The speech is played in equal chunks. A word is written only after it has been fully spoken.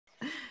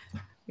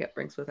Yep,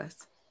 brings with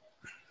us.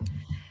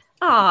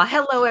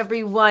 Hello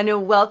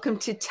everyone. Welcome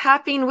to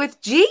Tapping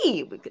with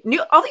G.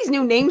 All these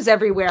new names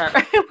everywhere.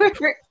 We're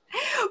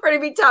going to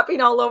be tapping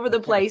all over the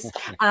place.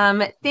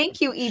 Thank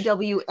you,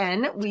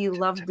 EWN. We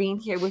love being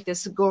here with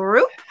this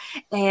group.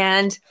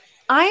 And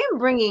I am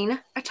bringing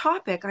a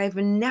topic I've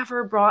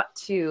never brought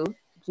to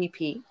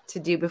GP to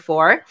do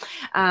before.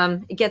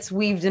 It gets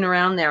weaved in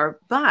around there.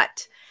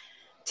 But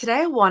today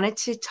I wanted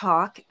to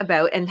talk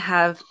about and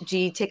have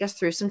G take us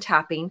through some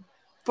tapping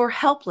for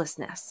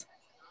helplessness.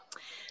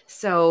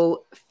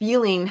 So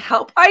feeling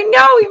help. I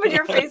know, even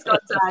your face got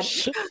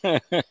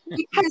sad.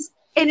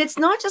 And it's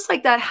not just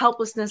like that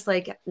helplessness,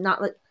 like not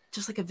like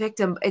just like a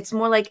victim. It's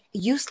more like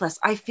useless.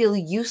 I feel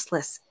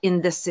useless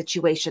in this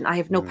situation. I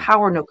have no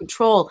power, no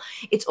control.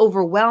 It's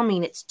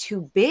overwhelming. It's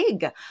too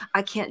big.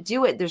 I can't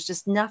do it. There's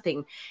just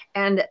nothing.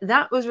 And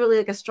that was really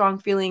like a strong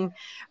feeling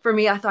for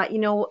me. I thought,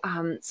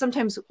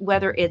 sometimes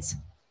whether it's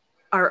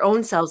our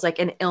own selves, like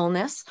an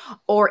illness,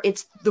 or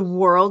it's the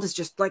world is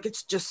just like,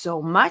 it's just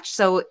so much.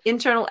 So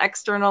internal,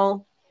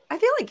 external, I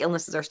feel like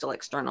illnesses are still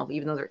external,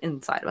 even though they're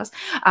inside of us.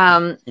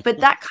 But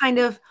that kind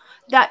of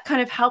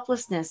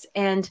helplessness.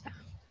 And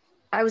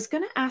I was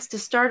going to ask to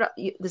start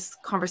this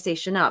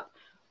conversation up,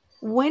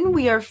 when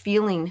we are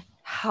feeling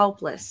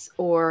helpless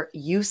or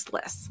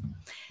useless.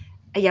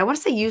 Yeah, I want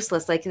to say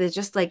useless, like they're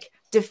just like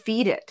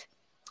defeated.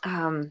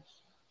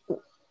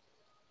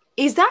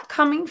 Is that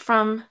coming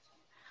from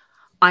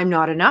I'm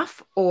not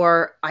enough,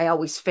 or I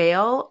always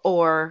fail,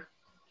 or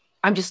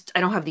I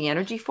don't have the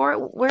energy for it?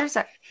 Where is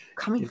that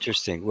coming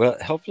Interesting. Well,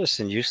 helpless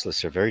and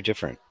useless are very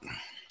different.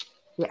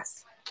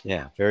 Yes.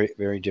 Yeah, very,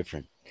 very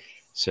different.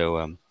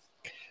 So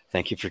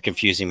thank you for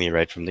confusing me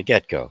right from the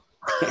get-go.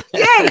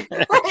 Yay!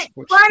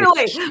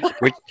 Finally!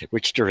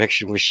 Which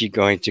direction was she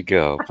going to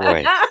go?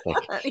 Boy,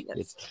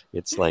 Yes.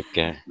 it's like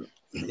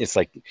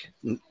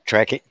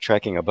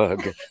tracking a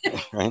bug,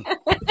 right?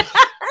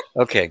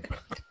 Okay,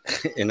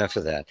 enough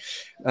of that.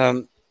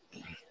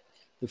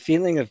 The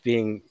feeling of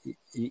being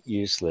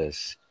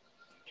useless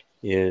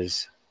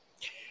is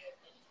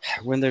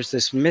when there's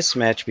this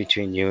mismatch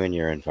between you and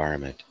your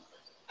environment.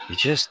 You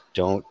just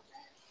don't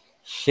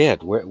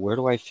fit. Where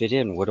do I fit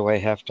in? What do I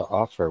have to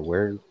offer?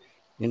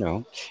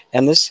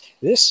 And this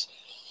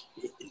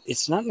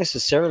it's not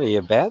necessarily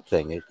a bad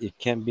thing. It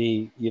can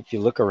be, if you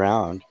look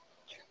around.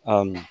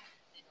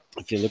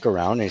 If you look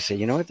around and you say,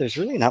 you know what, there's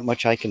really not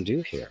much I can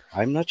do here.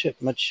 I'm not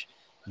much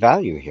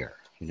value here.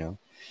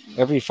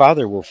 Every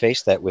father will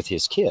face that with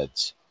his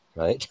kids,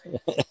 right?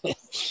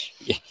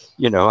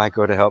 I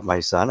go to help my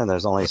son, and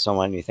there's only so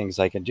many things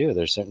I can do.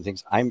 There's certain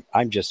things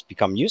I'm just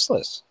become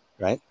useless,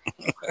 right?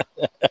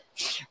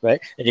 Right?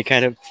 And you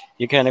kind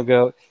of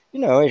go,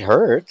 it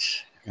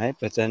hurts, right?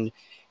 But then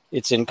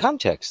it's in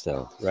context,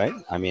 though, right?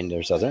 I mean,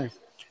 there's other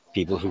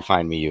people who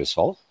find me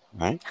useful,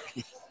 right?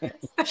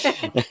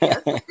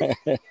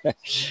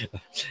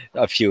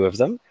 A few of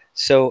them.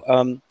 So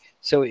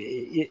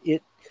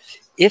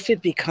if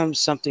it becomes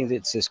something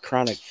that's this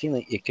chronic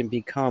feeling, it can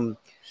become,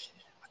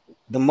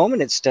 the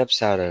moment it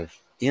steps out of,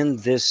 in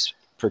this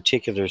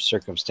particular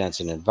circumstance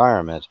and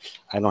environment,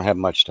 I don't have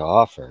much to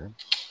offer.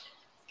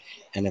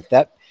 And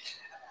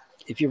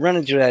if you run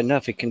into that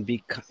enough, it can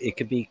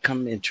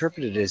become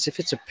interpreted as if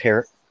it's a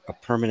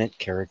permanent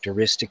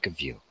characteristic of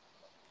you.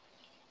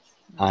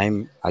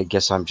 I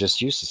guess I'm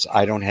just useless.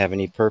 I don't have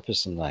any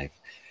purpose in life.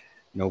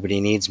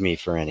 Nobody needs me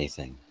for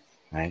anything,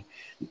 right?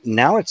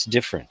 Now it's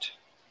different,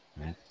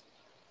 right?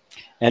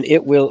 And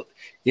it will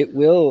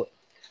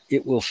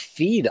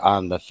feed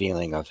on the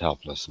feeling of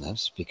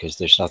helplessness because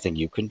there's nothing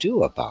you can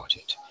do about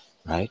it,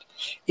 right?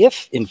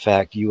 If in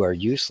fact you are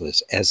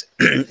useless as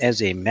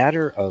as a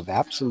matter of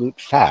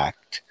absolute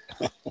fact,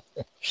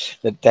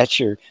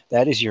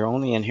 that is your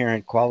only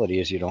inherent quality,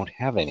 is you don't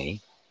have any,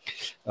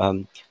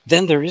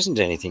 then there isn't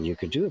anything you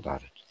can do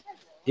about it.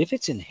 If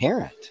it's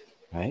inherent,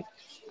 right?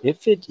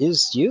 If it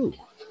is you,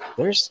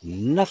 there's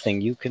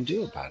nothing you can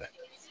do about it,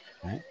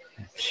 right?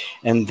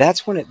 And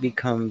that's when it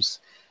becomes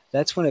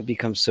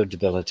so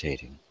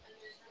debilitating.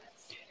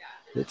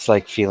 It's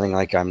like feeling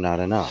like I'm not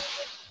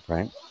enough,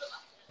 right?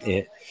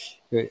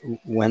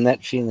 When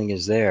that feeling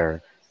is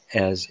there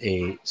as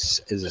a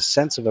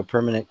sense of a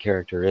permanent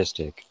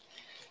characteristic,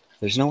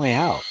 there's no way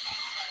out.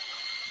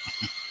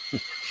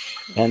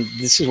 And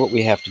this is what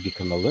we have to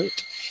become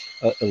alert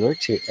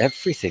to.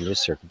 Everything is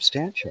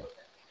circumstantial,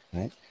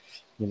 right?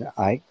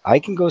 I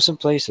can go some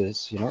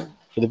places,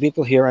 for the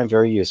people here, I'm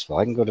very useful.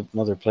 I can go to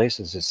other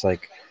places. It's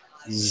like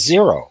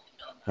zero,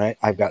 right?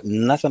 I've got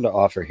nothing to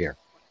offer here.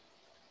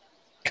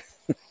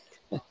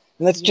 And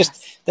that's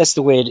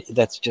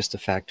that's just a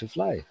fact of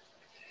life.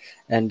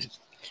 And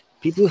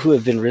people who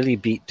have been really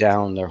beat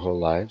down their whole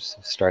lives,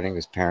 starting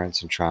with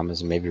parents and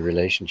traumas and maybe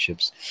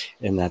relationships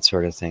and that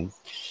sort of thing,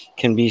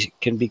 can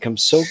become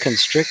so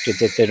constricted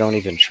that they don't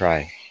even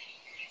try.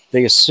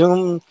 They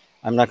assume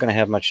I'm not going to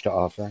have much to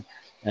offer,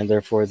 and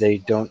therefore they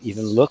don't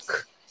even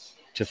look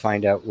to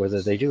find out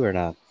whether they do or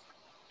not.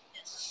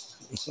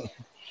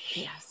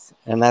 Yes.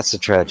 And that's a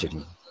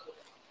tragedy.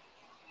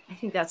 I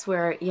think that's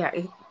where,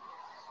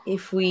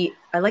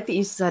 I like that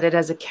you said it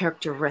as a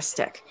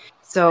characteristic.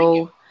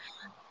 So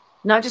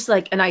not just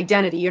like an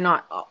identity, you're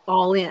not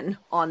all in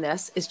on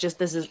this. It's just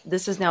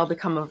this has now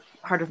become a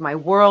part of my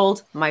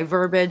world, my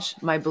verbiage,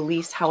 my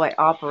beliefs, how I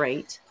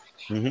operate.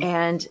 Hmm.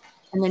 And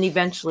then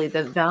eventually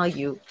the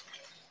value.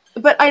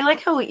 But I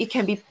like how it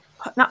can be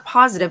not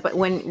positive, but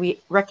when we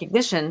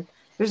recognition,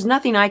 there's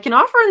nothing I can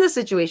offer in this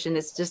situation.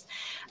 It's just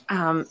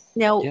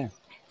now Yeah.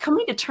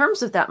 coming to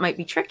terms with that might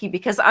be tricky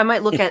because I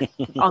might look at,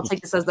 I'll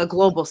take this as the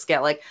global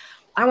scale. Like,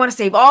 I want to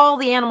save all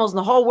the animals in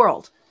the whole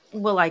world.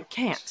 Well, I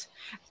can't.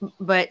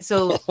 But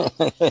so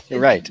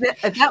Right.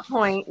 at that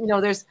point,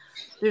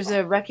 there's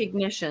a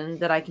recognition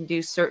that I can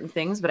do certain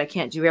things, but I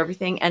can't do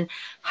everything, and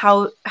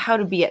how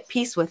to be at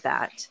peace with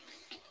that,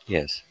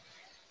 Yes.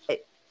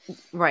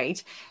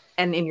 right?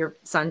 And in your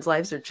son's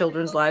lives or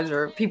children's lives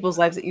or people's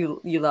lives that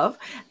you love,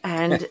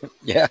 and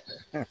Yeah.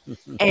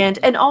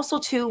 and also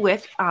too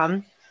with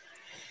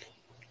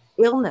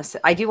illness.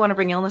 I do want to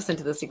bring illness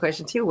into this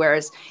equation too,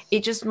 whereas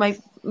it just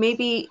might,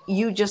 maybe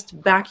you just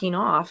backing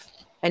off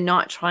and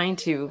not trying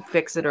to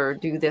fix it or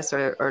do this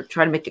or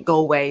try to make it go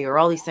away or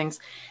all these things,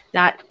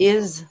 that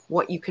is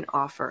what you can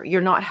offer.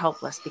 You're not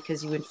helpless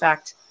because you in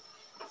fact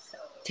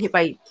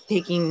by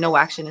taking no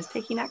action is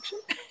taking action.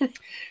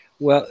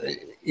 Well,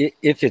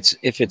 if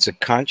it's a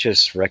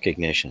conscious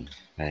recognition,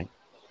 right,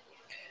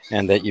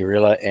 and that you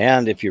realize,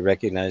 and if you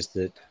recognize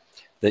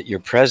that your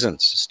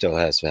presence still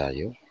has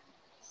value,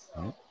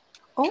 right,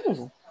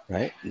 Oh,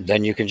 right,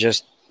 then you can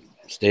just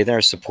stay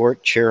there,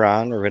 support, cheer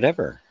on, or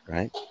whatever,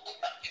 right.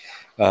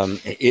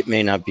 It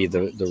may not be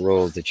the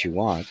role that you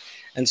want,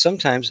 and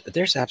sometimes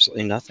there's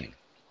absolutely nothing.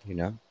 You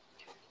know,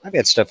 I've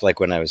had stuff like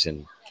when I was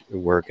in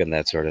work and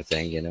that sort of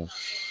thing. In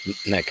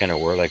that kind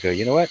of world, I go,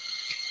 you know what,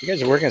 you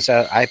guys are working this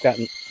out.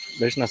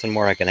 There's nothing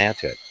more I can add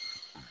to it,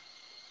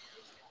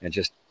 and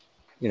just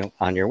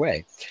on your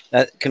way.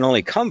 That can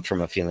only come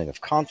from a feeling of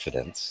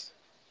confidence,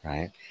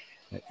 right?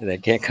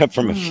 That can't come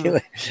from a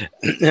feeling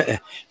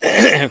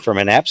from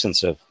an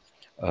absence of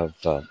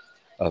uh,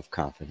 of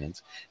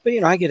confidence.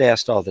 But I get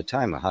asked all the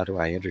time, how do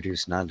I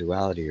introduce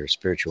non-duality or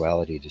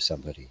spirituality to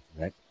somebody,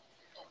 right?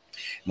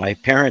 My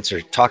parents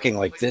are talking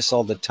like this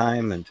all the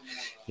time, and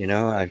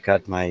I've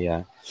got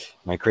my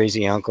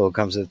crazy uncle who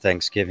comes at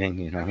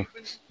Thanksgiving,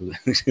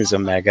 who's a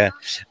mega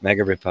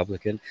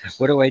Republican.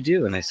 What do I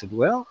do? And I said,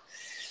 well,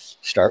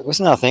 start with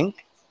nothing,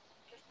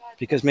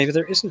 because maybe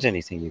there isn't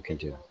anything you can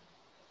do.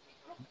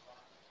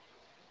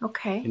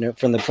 okay.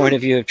 From the point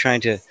of view of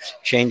trying to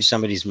change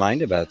somebody's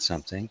mind about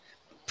something,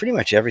 pretty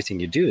much everything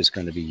you do is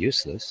going to be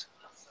useless.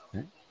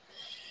 Right?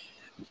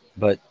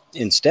 But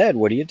instead,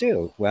 what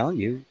do? Well,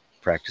 you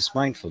practice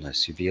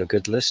mindfulness. You be a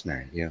good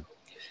listener. You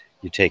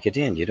take it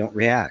in. You don't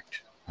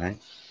react. Right?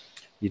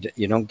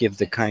 You don't give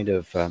the kind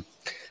of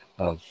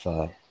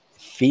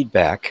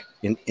feedback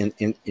in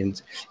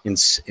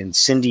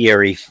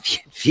incendiary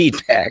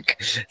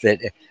feedback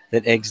that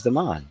eggs them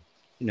on.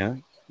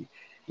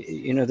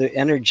 You know,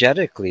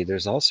 energetically,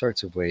 there's all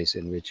sorts of ways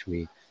in which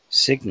we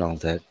signal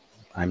that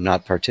I'm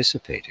not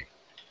participating.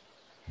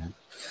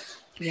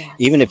 Yes.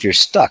 Even if you're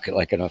stuck,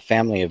 like in a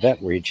family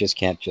event where you just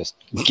can't just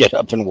get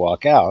up and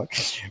walk out,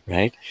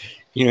 right?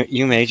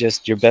 You may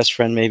just, your best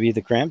friend may be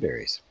the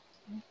cranberries.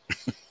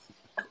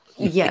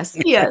 Yes,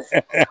 yes.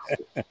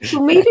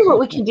 So maybe what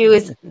we can do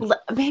is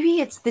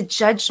maybe it's the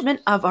judgment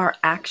of our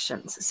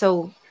actions.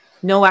 So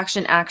no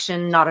action,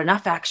 action, not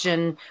enough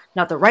action,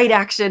 not the right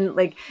action.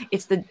 Like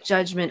it's the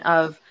judgment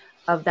of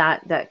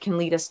that can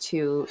lead us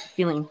to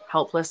feeling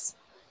helpless.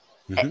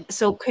 Hmm.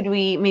 So could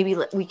we maybe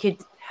we could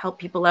help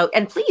people out?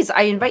 And please,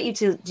 I invite you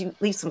to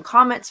leave some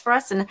comments for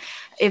us. And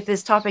if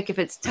this topic, if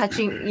it's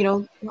touching,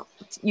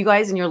 you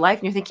guys in your life,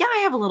 and you think, yeah, I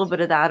have a little bit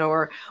of that,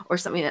 or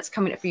something that's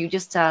coming up for you,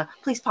 just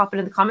please pop it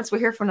in the comments. We're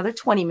here for another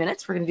 20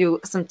 minutes. We're going to do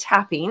some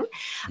tapping,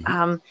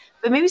 Hmm.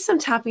 but maybe some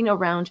tapping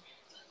around.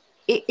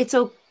 It's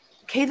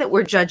okay that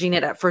we're judging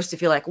it at first to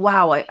feel like,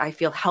 wow, I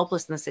feel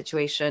helpless in the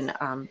situation,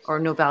 or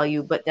no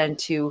value, but then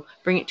to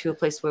bring it to a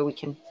place where we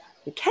can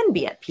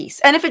be at peace.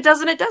 And if it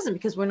doesn't, it doesn't,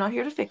 because we're not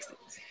here to fix things.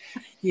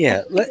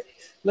 Yeah,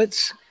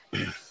 let's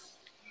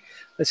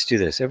let's do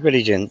this.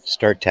 Everybody, Jen,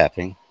 start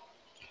tapping.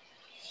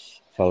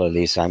 Follow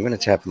Lisa. I'm going to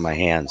tap with my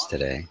hands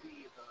today,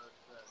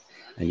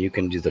 and you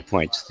can do the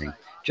points thing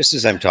just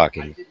as I'm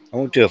talking. I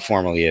won't do a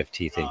formal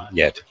EFT thing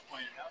yet.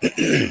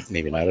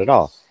 Maybe not at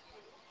all.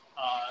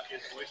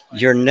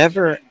 You're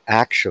never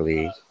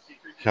actually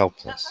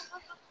helpless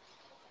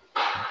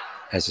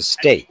as a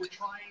state.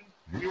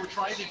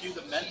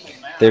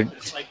 There,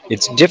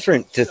 it's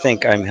different to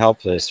think I'm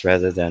helpless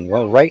rather than,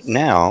 well, right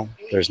now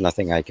there's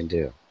nothing I can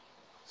do.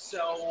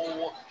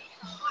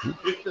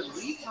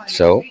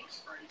 So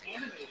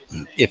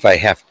if I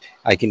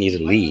can either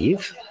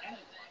leave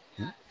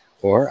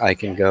or I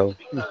can go,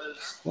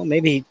 well,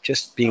 maybe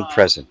just being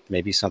present,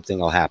 maybe something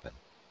will happen.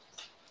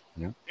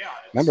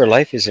 Remember,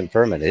 life is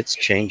impermanent. It's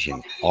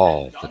changing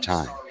all the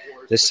time.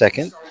 This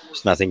second,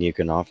 there's nothing you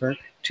can offer.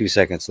 2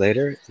 seconds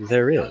later,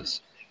 there is.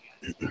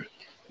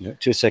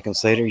 2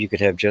 seconds later, you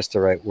could have just the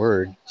right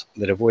word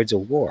that avoids a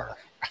war.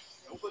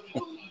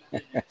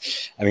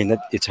 I mean,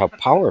 it's how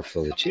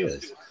powerful it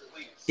is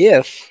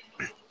if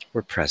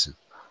we're present.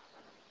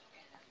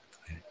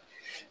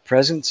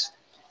 Presence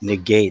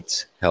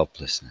negates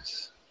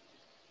helplessness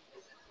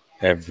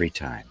every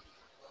time.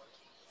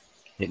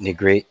 It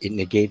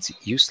negates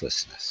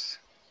uselessness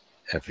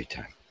every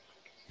time.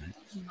 Right?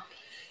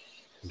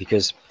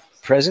 Because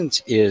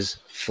presence is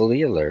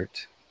fully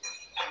alert,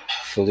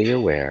 fully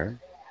aware,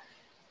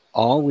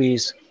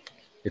 always,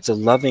 it's a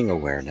loving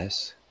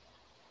awareness.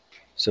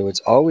 So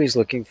it's always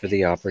looking for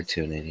the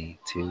opportunity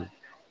to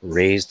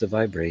raise the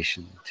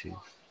vibration, to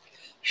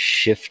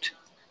shift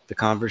the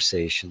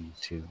conversation,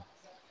 to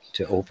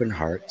open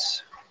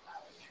hearts,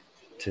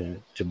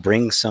 to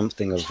bring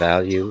something of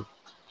value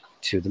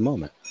to the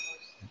moment.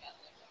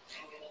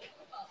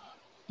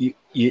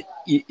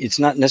 It's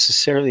not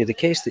necessarily the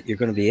case that you're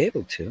going to be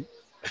able to,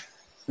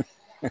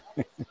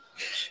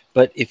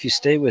 but if you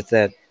stay with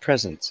that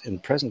presence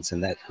and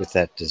that with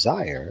that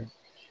desire,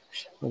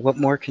 well, what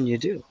more can you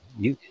do?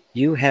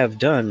 You have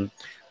done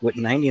what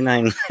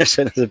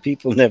 99% of the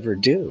people never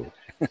do.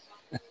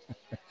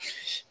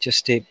 Just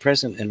stay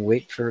present and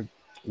wait for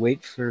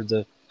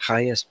the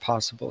highest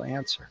possible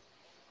answer.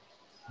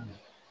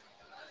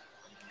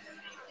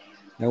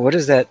 Now, what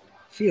does that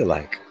feel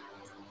like?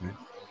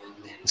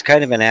 It's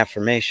kind of an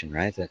affirmation,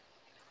 right? That,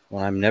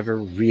 well, I'm never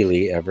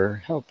really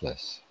ever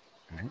helpless,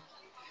 right?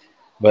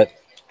 But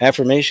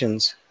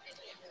affirmations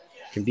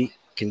can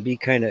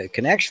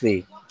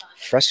actually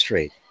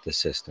frustrate the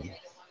system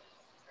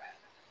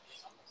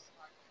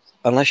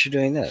unless you're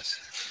doing this.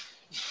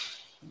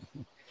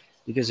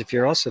 Because if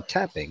you're also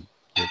tapping,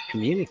 you're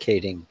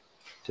communicating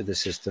to the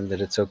system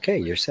that it's okay,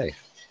 you're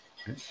safe.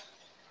 Right?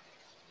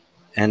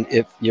 And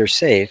if you're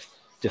safe,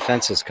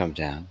 defenses come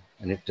down.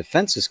 And if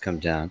defenses come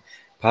down,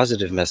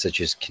 positive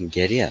messages can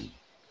get in.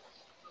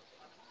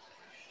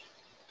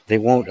 They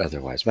won't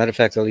otherwise. Matter of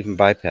fact, they'll even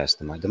bypass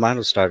the mind. The mind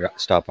will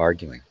stop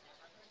arguing.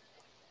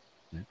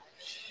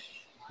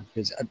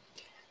 Because,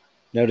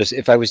 notice,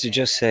 if I was to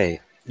just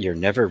say, you're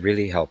never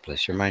really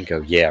helpless, your mind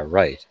go, yeah,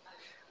 right.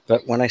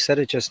 But when I said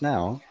it just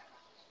now,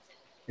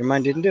 your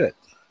mind didn't do it.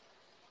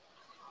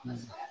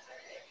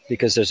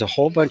 Because there's a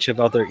whole bunch of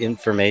other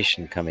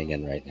information coming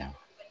in right now.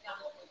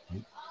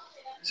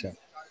 So,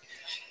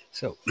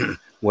 so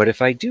what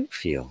if I do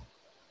feel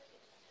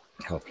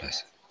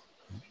helpless?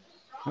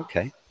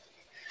 Okay.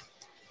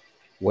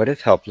 What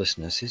if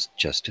helplessness is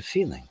just a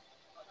feeling?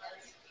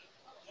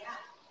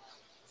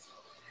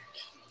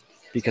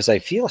 Because I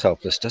feel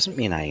helpless doesn't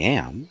mean I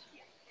am.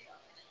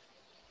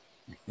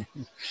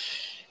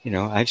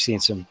 I've seen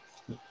some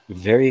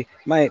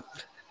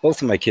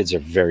both of my kids are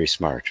very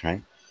smart,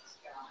 right?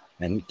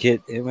 And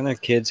when they're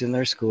kids in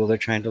their school, they're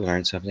trying to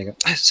learn something. They go,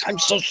 I'm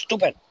so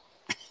stupid,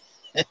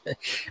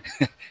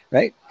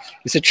 right?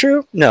 Is it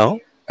true? No.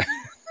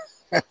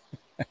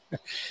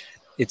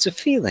 It's a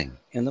feeling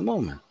in the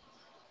moment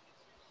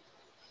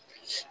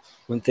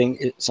when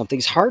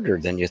something's harder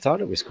than you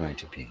thought it was going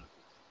to be.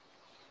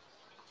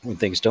 When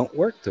things don't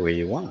work the way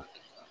you want.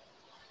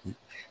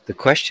 The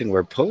question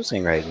we're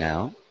posing right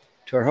now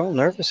to our whole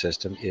nervous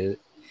system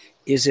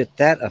is it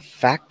that a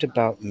fact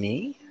about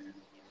me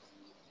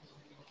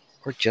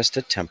or just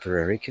a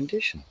temporary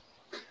condition?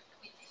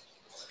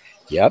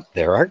 Yep,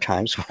 there are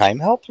times when I'm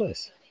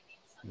helpless.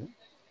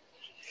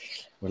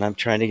 When I'm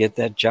trying to get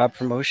that job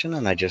promotion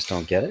and I just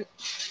don't get it,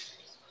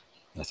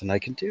 nothing I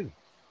can do.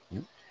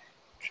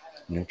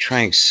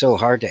 Trying so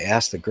hard to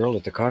ask the girl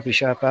at the coffee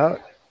shop out,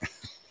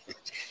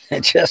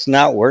 and just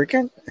not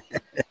working.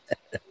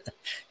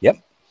 Yep,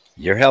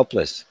 you're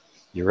helpless.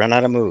 You run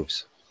out of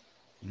moves.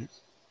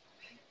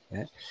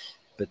 Yeah.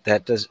 But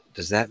does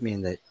that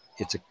mean that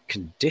it's a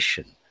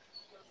condition?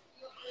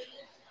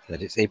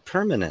 That it's a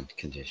permanent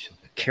condition,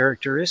 a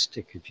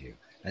characteristic of you,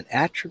 an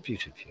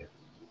attribute of you,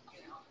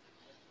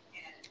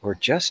 or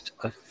just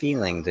a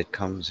feeling that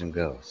comes and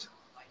goes?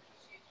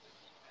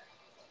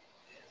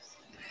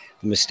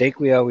 The mistake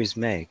we always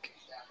make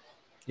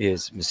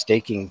is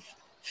mistaking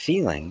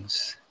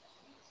feelings,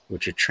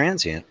 which are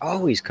transient,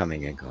 always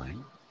coming and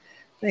going.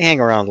 They hang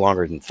around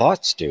longer than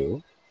thoughts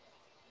do,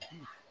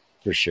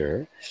 for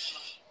sure,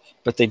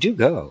 but they do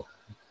go.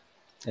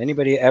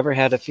 Anybody ever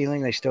had a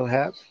feeling they still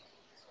have?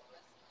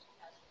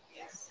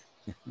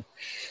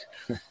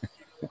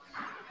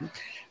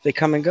 They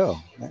come and go,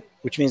 right?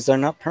 Which means they're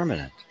not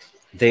permanent.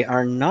 They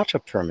are not a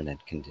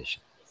permanent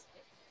condition.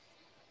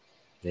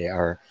 They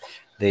are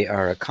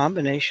a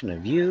combination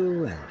of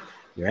you and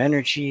your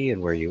energy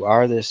and where you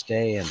are this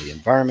day and the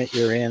environment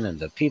you're in and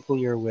the people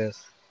you're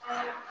with.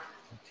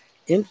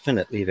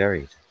 Infinitely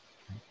varied.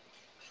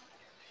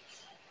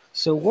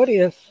 So what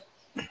if,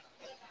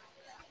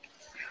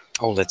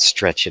 let's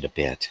stretch it a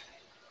bit.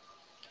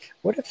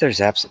 What if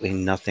there's absolutely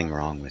nothing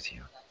wrong with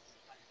you?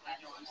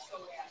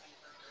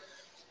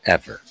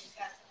 Ever.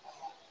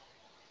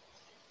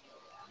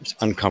 There's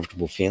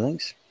uncomfortable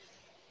feelings.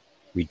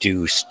 We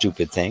do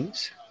stupid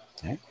things.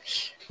 Okay?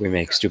 We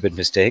make stupid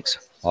mistakes,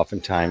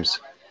 oftentimes,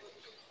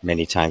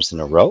 many times in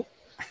a row.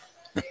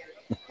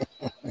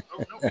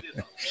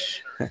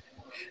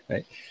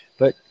 Right?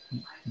 But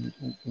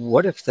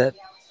what if that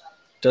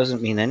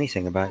doesn't mean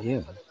anything about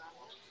you?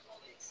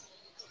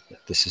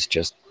 This is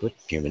just what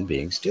human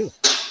beings do.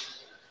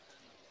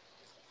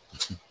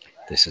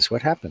 This is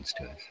what happens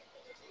to us.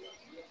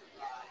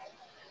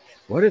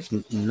 What if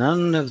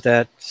none of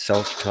that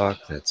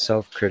self-talk, that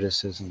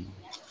self-criticism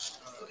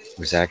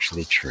was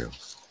actually true?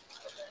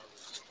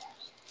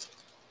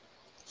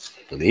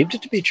 Believed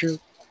it to be true.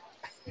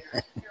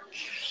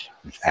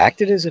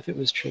 Acted as if it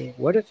was true.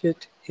 What if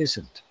it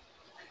isn't?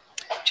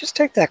 Just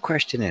take that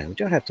question in. We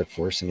don't have to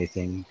force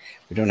anything.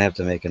 We don't have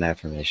to make an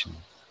affirmation.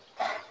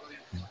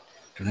 We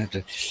don't have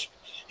to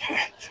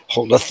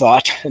hold a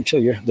thought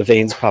until the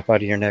veins pop out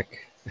of your neck.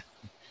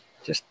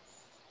 Just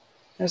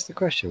ask the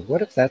question,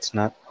 what if that's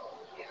not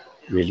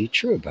really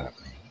true about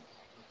me?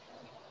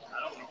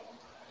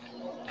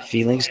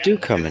 Feelings do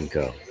come and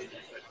go.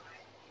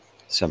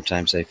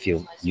 Sometimes I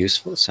feel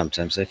useful,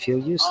 sometimes I feel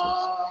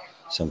useless.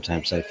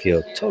 Sometimes I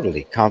feel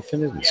totally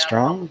confident and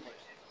strong.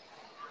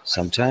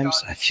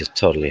 Sometimes I feel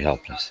totally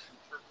helpless.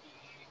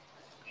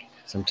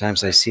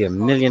 Sometimes I see a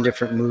million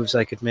different moves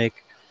I could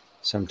make.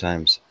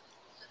 Sometimes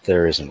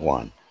there isn't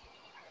one.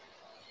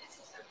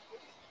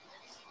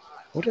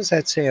 What does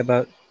that say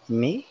about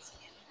me?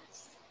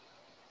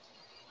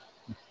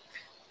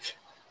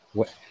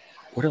 What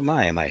am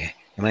I?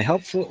 Am I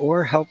helpful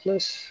or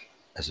helpless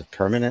as a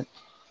permanent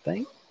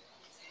thing?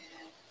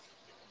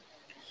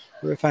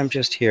 Or if I'm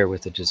just here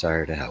with a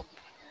desire to help?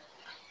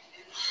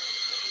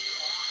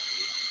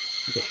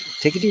 Okay,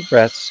 take a deep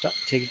breath. Stop.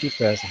 Take a deep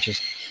breath and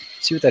just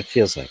see what that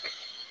feels like.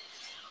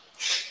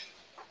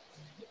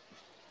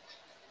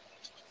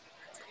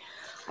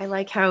 I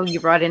like how you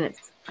brought in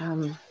its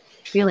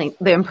feeling,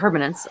 the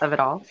impermanence of it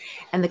all,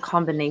 and the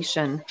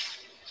combination.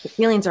 The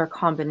feelings are a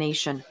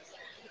combination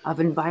of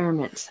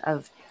environment,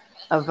 of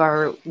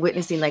our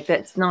witnessing. Like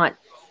that's not.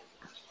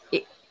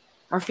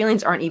 Our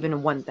feelings aren't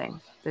even one thing.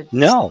 They're just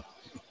No,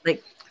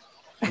 like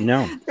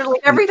no. they're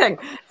like everything.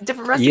 It's a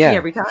different recipe Yeah,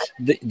 every time.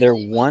 they're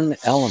one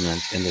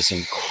element in this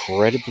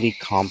incredibly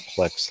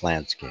complex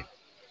landscape.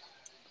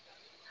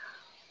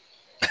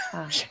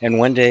 And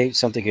one day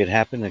something could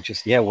happen and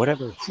just, yeah,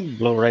 whatever,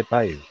 blow right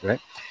by you, right?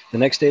 The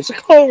next day it's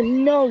like, oh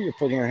no, you're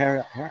pulling your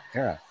hair out.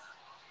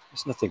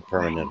 There's nothing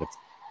permanent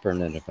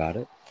about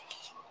it.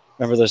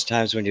 Remember those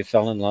times when you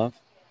fell in love?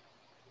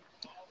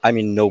 I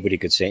mean, nobody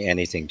could say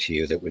anything to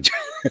you that would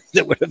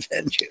that would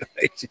offend you.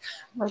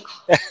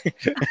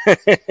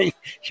 Right?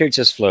 You're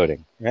just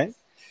floating, right?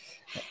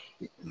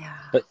 Yeah.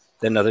 But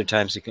then other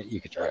times you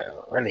could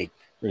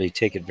really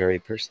take it very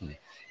personally.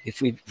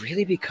 If we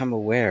really become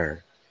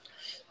aware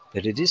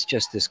that it is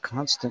just this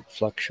constant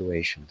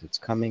fluctuation that's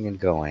coming and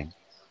going,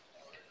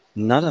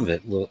 none of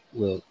it will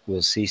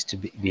cease to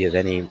be of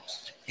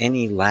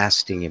any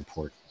lasting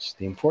importance.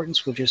 The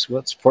importance will just,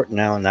 well, it's important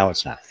now and now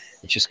it's not.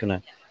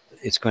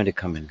 It's going to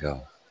come and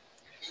go.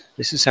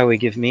 This is how we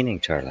give meaning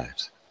to our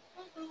lives.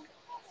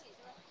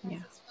 Yeah.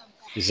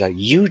 This is how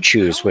you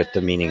choose what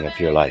the meaning of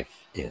your life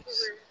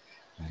is.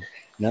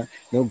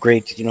 No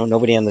great,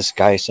 nobody in the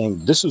sky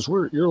saying this is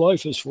what your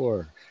life is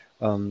for.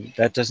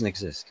 That doesn't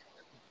exist.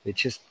 It's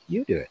just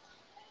you do it.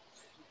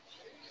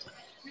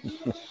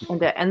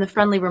 And the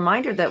friendly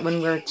reminder that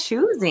when we're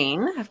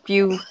choosing, a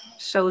few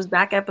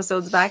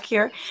episodes back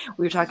here,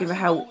 we were talking about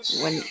how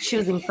when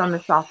choosing from the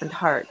softened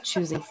heart,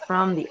 choosing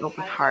from the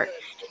open heart,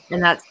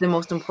 and that's the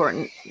most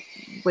important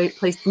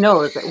place to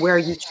know is that where are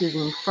you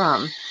choosing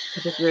from?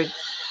 Because if you're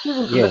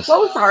choosing from the Yes,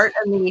 closed heart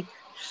and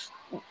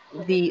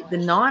the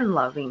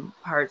non-loving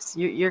parts,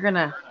 you're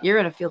gonna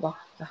feel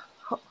the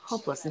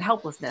hopeless and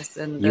helplessness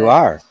and you the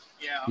are.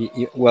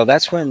 Well,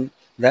 that's when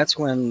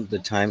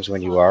the times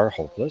when you are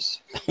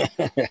hopeless,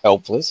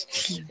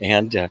 helpless,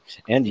 and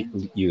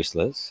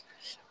useless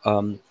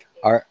um,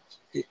 are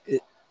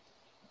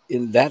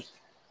in that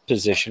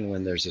position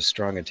when there's a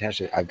strong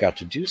attachment. I've got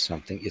to do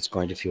something. It's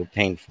going to feel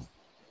painful.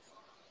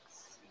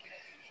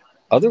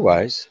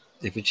 Otherwise,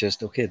 if it's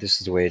just okay, this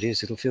is the way it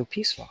is, it'll feel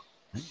peaceful,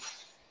 right?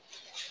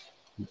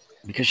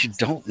 Because you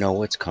don't know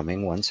what's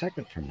coming 1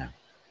 second from now.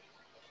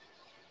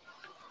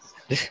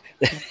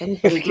 if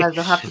anybody does,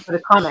 they'll have to put a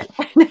comment.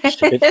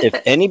 if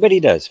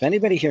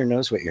anybody here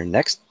knows what your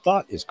next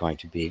thought is going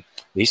to be,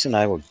 Lisa and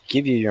I will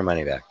give you your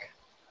money back.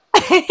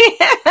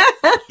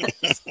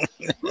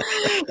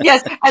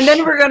 Yes, and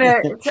then we're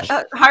gonna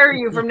hire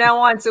you from now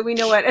on, so we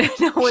know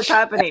what's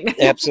happening.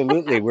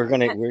 Absolutely,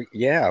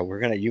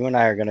 you and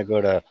I are gonna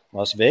go to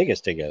Las Vegas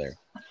together.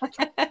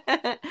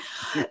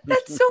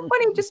 That's so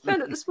funny. I just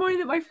found out this morning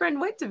that my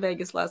friend went to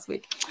Vegas last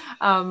week.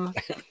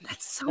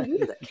 That's so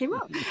weird that came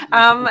up.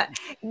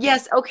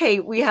 Yes, okay,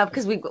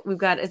 because we've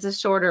got, it's a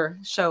shorter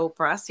show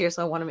for us here,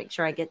 so I want to make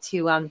sure I get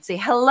to say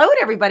hello to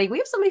everybody. We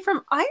have somebody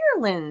from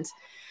Ireland.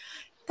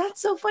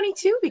 That's so funny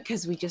too,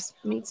 because we just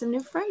made some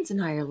new friends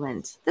in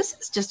Ireland. This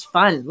is just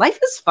fun. Life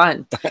is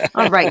fun.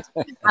 All right.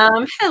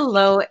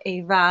 Hello,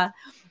 Ava.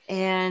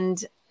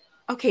 And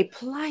Okay,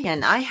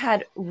 Plian, I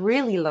had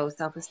really low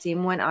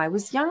self-esteem when I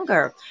was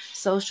younger,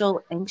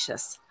 social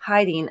anxious,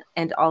 hiding,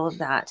 and all of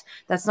that.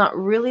 That's not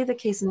really the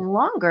case any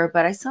longer,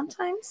 but I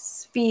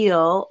sometimes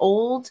feel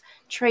old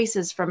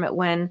traces from it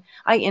when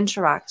I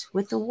interact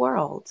with the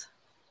world.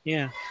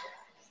 Yeah.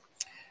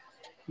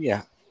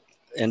 Yeah.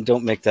 And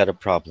don't make that a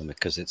problem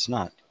because it's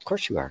not. Of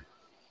course you are.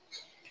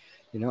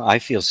 I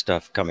feel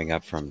stuff coming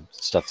up from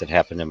stuff that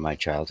happened in my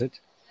childhood.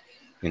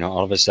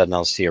 All of a sudden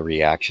I'll see a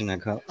reaction and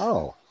go,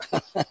 oh,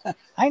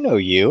 I know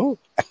you.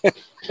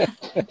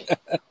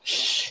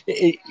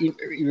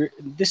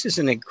 This is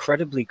an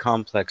incredibly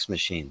complex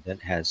machine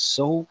that has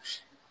so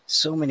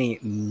many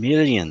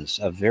millions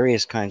of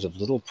various kinds of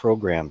little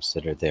programs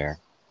that are there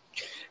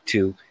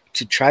to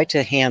try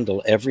to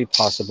handle every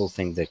possible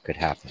thing that could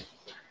happen.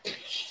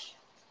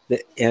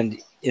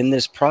 And in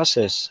this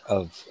process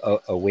of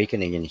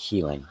awakening and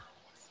healing,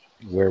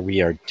 where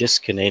we are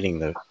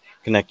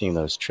connecting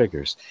those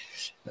triggers,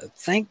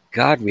 thank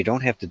God we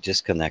don't have to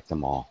disconnect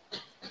them all.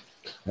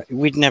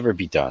 We'd never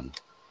be done.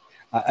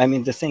 I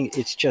mean, the thing,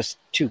 it's just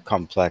too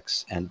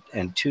complex and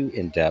too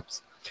in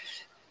depth.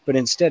 But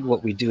instead,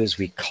 what we do is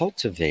we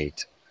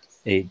cultivate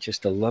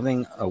just a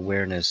loving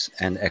awareness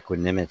and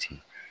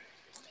equanimity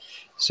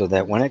so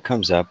that when it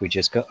comes up, we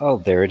just go, oh,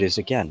 there it is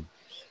again.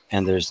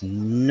 And there's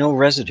no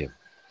residue.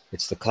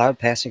 It's the cloud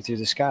passing through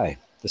the sky.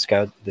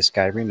 The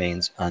sky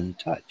remains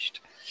untouched.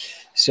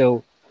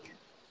 So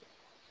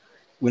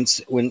when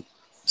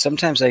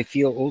sometimes I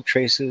feel old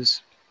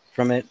traces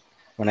from it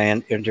when I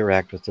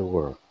interact with the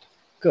world,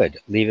 good,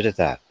 leave it at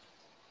that.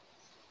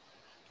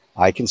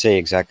 I can say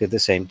exactly the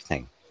same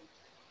thing.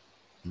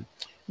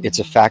 It's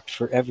a fact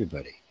for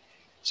everybody.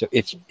 So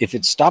if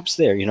it stops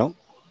there,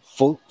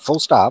 full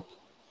stop,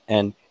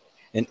 and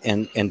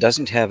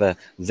doesn't have a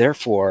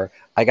therefore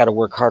I got to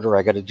work harder,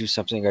 I got to do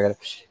something, I got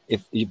to.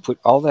 If you put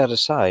all that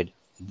aside,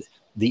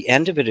 the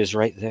end of it is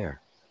right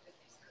there.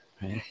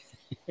 Right?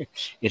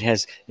 It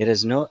has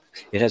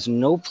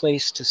no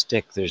place to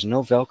stick. There's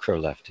no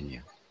Velcro left in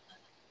you.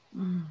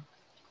 Mm.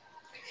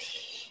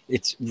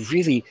 It's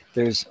really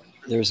there's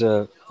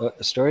a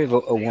story of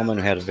a woman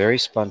who had a very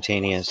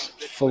spontaneous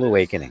full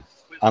awakening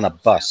on a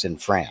bus in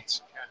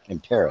France, in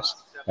Paris,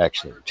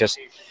 actually, just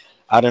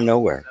out of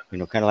nowhere.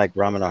 Kind of like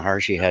Ramana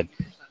Maharshi had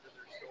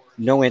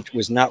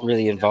was not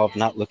really involved,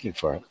 not looking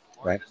for it.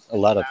 Right. A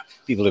lot of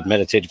people who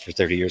meditated for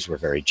 30 years were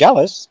very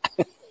jealous.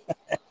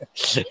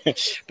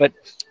 But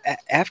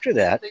after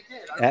that,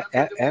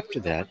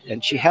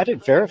 and she had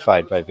it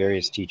verified by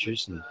various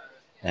teachers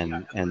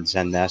and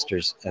Zen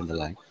masters and the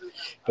like.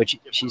 But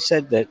she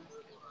said that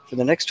for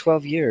the next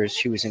 12 years,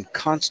 she was in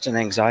constant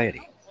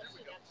anxiety.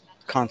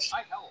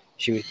 Constant.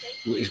 She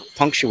was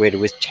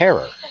punctuated with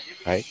terror,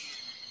 right?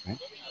 Right?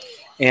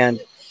 And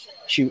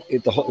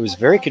it was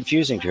very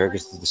confusing to her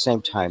because at the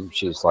same time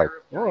she was like,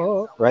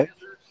 oh, right?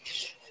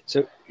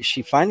 So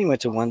she finally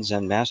went to one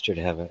Zen master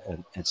to have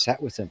and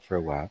sat with him for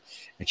a while,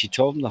 and she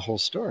told him the whole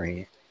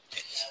story.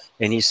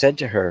 And he said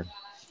to her,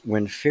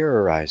 when fear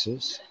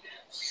arises,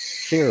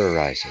 fear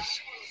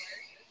arises.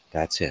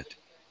 That's it.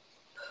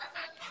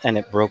 And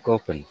it broke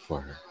open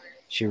for her.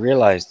 She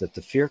realized that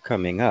the fear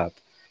coming up,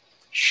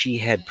 she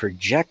had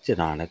projected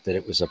on it that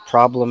it was a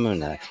problem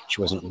and that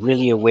she wasn't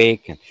really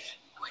awake and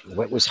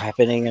what was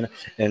happening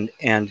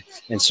and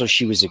so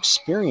she was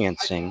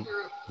experiencing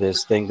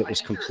this thing that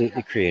was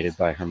completely created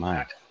by her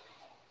mind.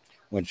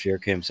 When fear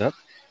comes up,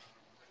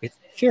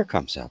 fear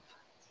comes up,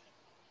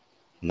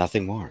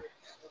 nothing more.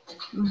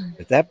 Mm.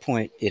 At that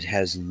point, it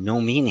has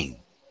no meaning.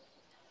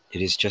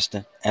 It is just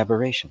an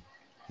aberration,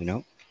 you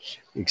know,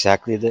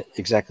 exactly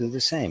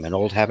the same. An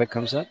old habit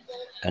comes up,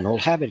 an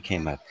old habit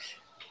came up,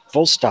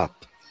 full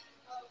stop.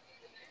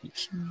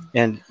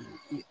 And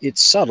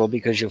it's subtle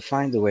because you'll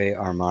find the way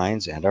our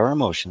minds and our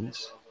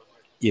emotions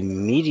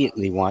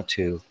immediately want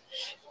to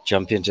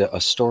jump into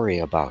a story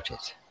about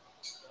it,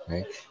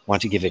 right?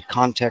 Want to give it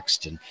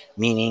context and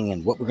meaning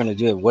and what we're going to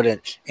do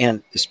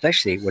and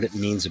especially what it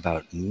means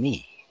about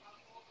me.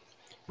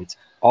 It's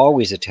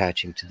always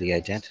attaching to the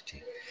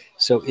identity.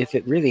 So if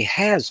it really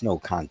has no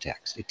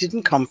context, it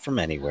didn't come from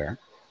anywhere.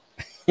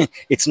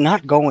 It's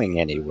not going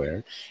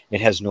anywhere.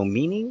 It has no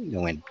meaning,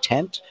 no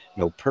intent,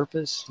 no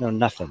purpose, no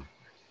nothing.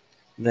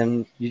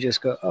 Then you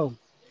just go, oh,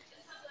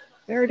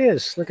 there it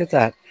is. Look at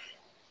that.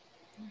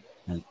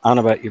 And on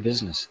about your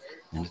business.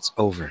 And it's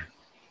over.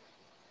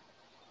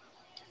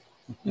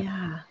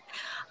 Yeah.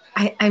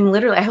 I'm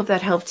literally, I hope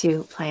that helped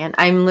you plan.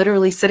 I'm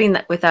literally sitting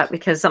with that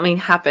because something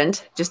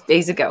happened just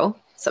days ago.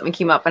 Something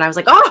came up and I was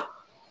like, oh,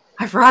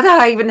 I forgot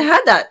that I even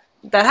had that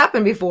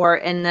happened before.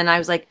 And then I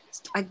was like,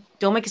 I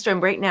don't make a story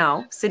right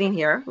now, sitting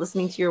here,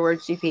 listening to your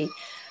words, GP.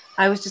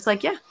 I was just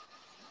like, yeah,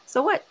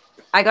 so what?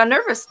 I got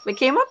nervous. It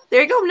came up.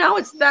 There you go. Now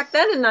it's back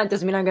then. And that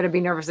doesn't mean I'm going to be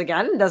nervous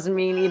again. It doesn't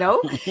mean,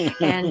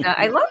 and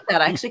I love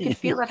that. I actually could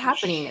feel that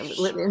happening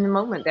in the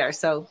moment there.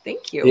 So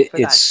thank you for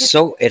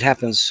that. It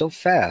happens so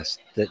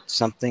fast that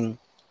something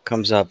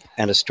comes up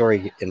and a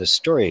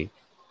story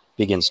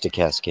begins to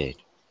cascade.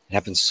 It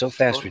happens so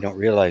fast we don't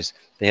realize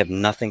they have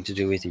nothing to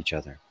do with each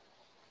other.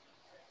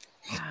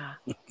 Yeah.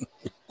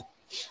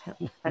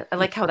 I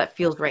like how that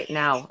feels right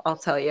now. I'll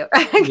tell you,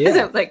 because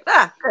Yeah. I'm like, good.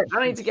 I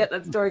don't need to get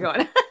that story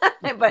going.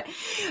 But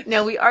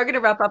no, we are going to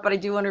wrap up. But I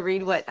do want to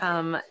read what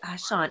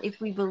Sean.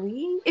 If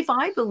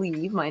I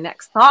believe, my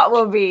next thought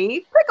will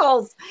be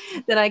pickles.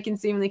 Then I can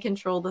seemingly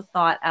control the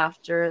thought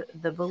after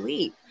the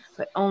belief,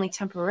 but only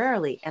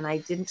temporarily. And I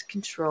didn't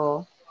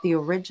control the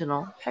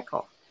original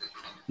pickle.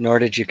 Nor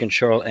did you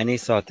control any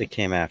thought that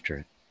came after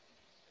it.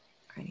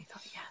 Any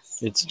thought? Yes.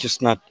 It's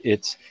just not.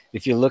 It's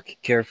if you look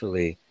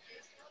carefully,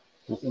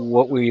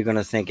 what were you going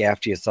to think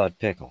after you thought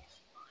pickle?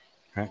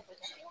 Right?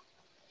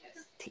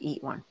 To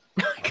eat one.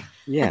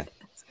 Yeah.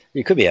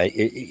 It could be I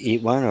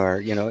eat one,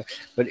 or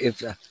But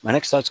if my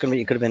next thought's going to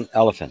be, it could have been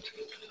elephant.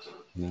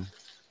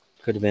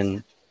 Could have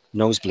been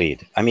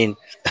nosebleed. I mean,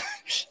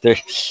 there.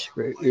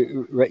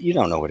 You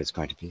don't know what it's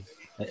going to be.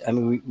 I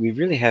mean, we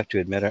really have to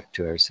admit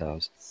to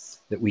ourselves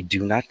that we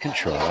do not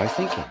control our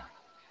thinking,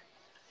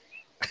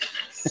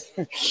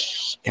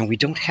 and we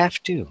don't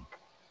have to.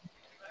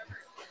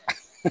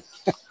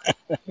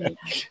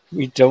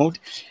 We don't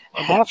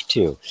have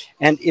to.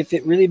 And if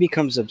it really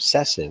becomes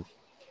obsessive,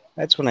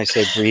 that's when I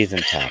say breathe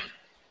and tap.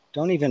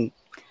 Don't even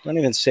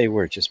say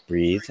words. Just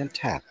breathe and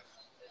tap.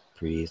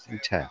 Breathe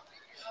and tap.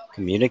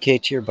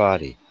 Communicate to your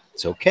body.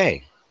 It's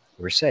okay.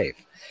 We're safe.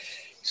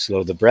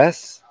 Slow the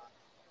breath.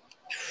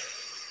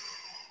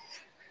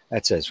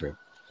 That says we're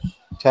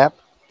tap.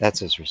 That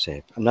says we're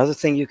safe. Another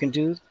thing you can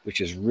do, which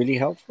is really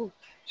helpful,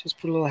 just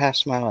put a little half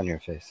smile on your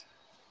face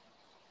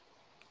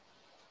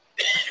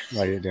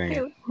while you're doing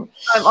it.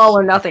 I'm all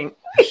or nothing.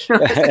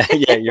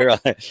 Yeah, you're.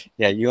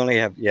 Yeah, you only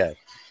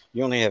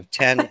have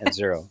 10 and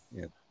 0.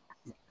 Yeah.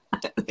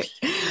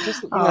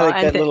 Just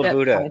like that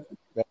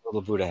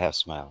little Buddha, half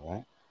smile,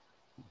 right?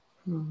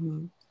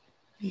 Mm-hmm.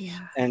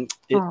 Yeah. And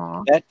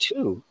that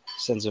too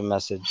sends a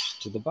message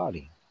to the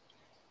body.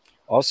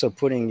 Also,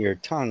 putting your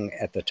tongue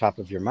at the top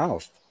of your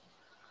mouth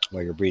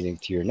while you're breathing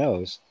through your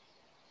nose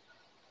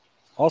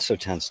also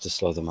tends to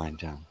slow the mind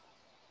down.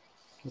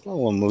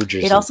 Little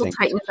mooders. It also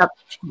tightens up.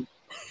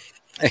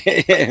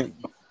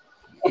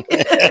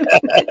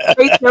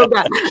 Great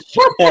yoga.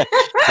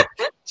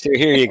 So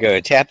here you go,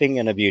 tapping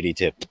and a beauty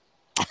tip.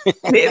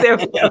 There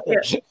we go.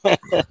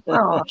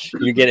 Oh.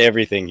 You get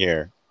everything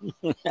here.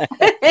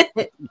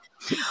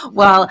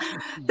 Well,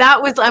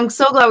 I'm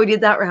so glad we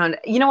did that round.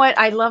 You know what?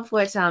 I love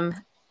what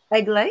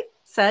Eglay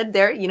said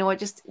there. You know what?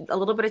 Just a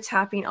little bit of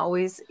tapping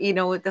always,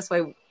 this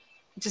way,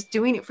 just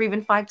doing it for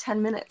even 5-10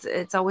 minutes.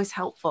 It's always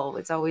helpful.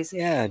 It's always. Do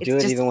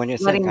it even when you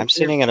think. I'm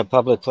sitting in a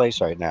public place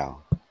right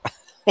now.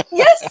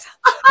 Yes.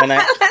 and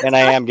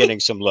I am getting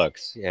some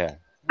looks. Yeah.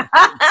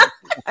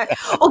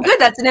 Oh, good.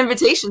 That's an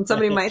invitation.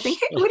 Somebody might think,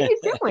 hey, what are you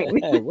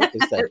doing? What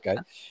is that guy?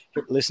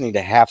 You're listening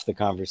to half the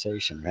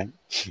conversation, right?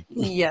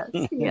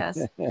 Yes.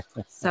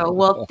 So,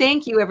 well,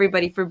 thank you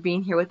everybody for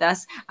being here with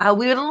us.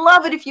 We would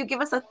love it if you give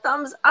us a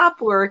thumbs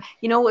up or,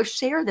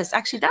 share this.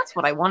 Actually, that's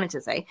what I wanted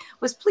to say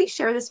was please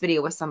share this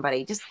video with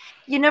somebody. Just,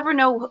 you never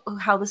know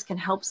how this can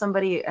help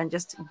somebody and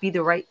just be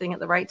the right thing at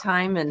the right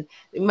time. And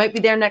it might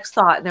be their next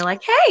thought. And they're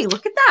like, hey,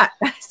 look at that.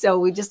 So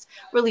we just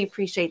really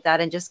appreciate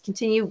that and just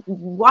continue,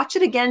 watch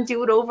it again,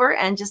 do it over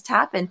and just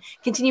tap and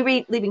continue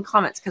leaving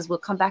comments because we'll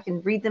come back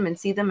and read them and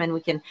see them and we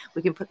can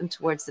put them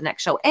towards the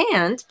next show.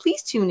 And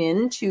please tune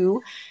in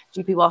to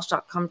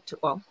gpwalsh.com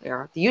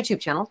the YouTube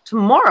channel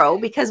tomorrow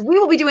because we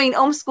will be doing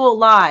Ohm School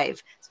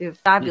Live. So we have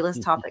fabulous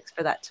topics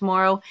for that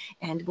tomorrow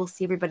and we'll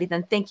see everybody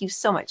then. Thank you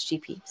so much,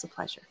 GP. It's a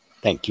pleasure.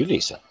 Thank you,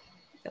 Lisa.